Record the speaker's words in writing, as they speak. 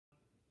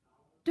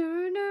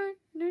Welcome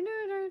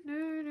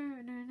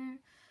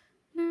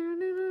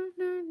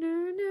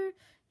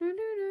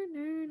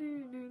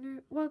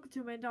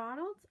to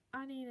McDonald's.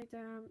 I need In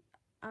and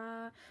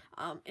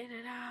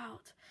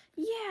Out.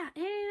 Yeah,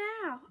 In and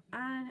Out.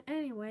 And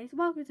anyways,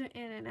 welcome to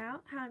In and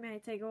Out. How may I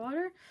take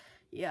order?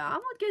 Yeah, I'm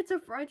gonna get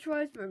some French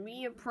fries for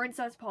me and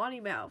Princess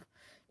Potty Mouth.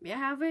 May I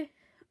have it?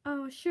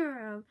 Oh,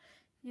 sure.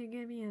 You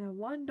give me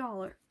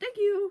 $1. Thank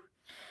you.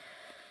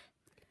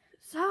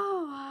 So,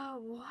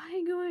 what are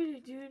you going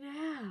to do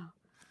now?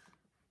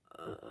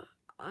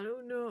 I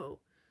don't know.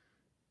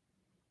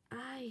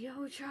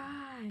 Yo,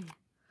 try.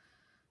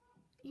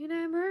 You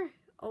remember?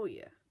 Oh,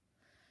 yeah.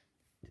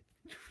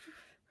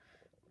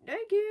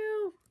 Thank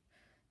you.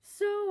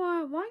 So,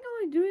 why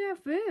going to do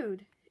that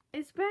food?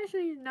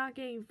 Especially not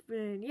getting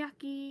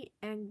yucky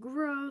and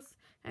gross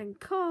and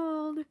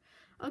cold.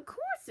 Of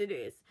course it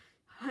is.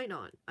 Hang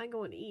on, I'm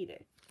going to eat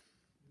it.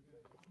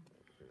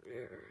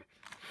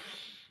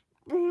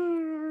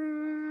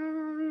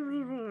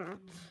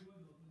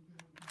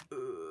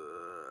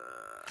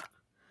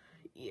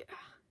 Yeah,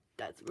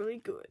 that's really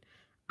good.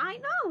 I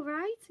know,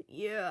 right?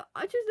 Yeah,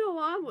 I just know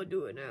I'm gonna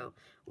do it now.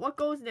 What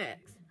goes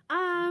next?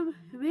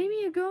 Maybe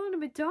you're going to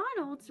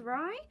McDonald's,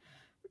 right?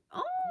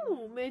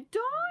 Oh,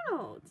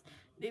 McDonald's.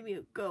 Maybe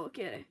you go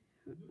get it.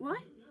 What?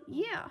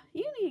 Yeah,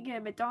 you need to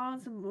get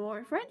McDonald's some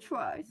more French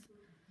fries.